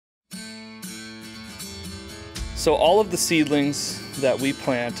So all of the seedlings that we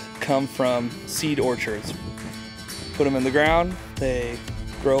plant come from seed orchards. Put them in the ground, they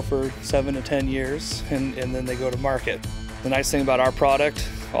grow for 7 to 10 years, and then they go to market. The nice thing about our product,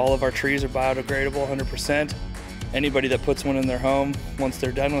 all of our trees are biodegradable 100%. Anybody that puts one in their home, once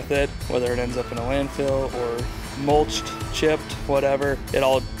they're done with it, whether it ends up in a landfill or mulched, chipped, whatever, it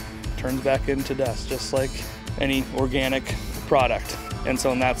all turns back into dust, just like any organic product. And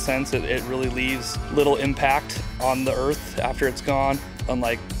so in that sense, it really leaves little impact on the earth after it's gone,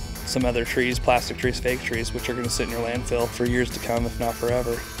 unlike some other trees, plastic trees, fake trees, which are going to sit in your landfill for years to come, if not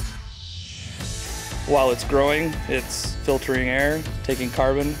forever. While it's growing, it's filtering air, taking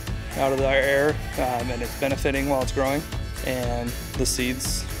carbon out of the air, and it's benefiting while it's growing. And the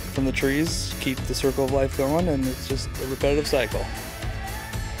seeds from the trees keep the circle of life going, and it's just a repetitive cycle.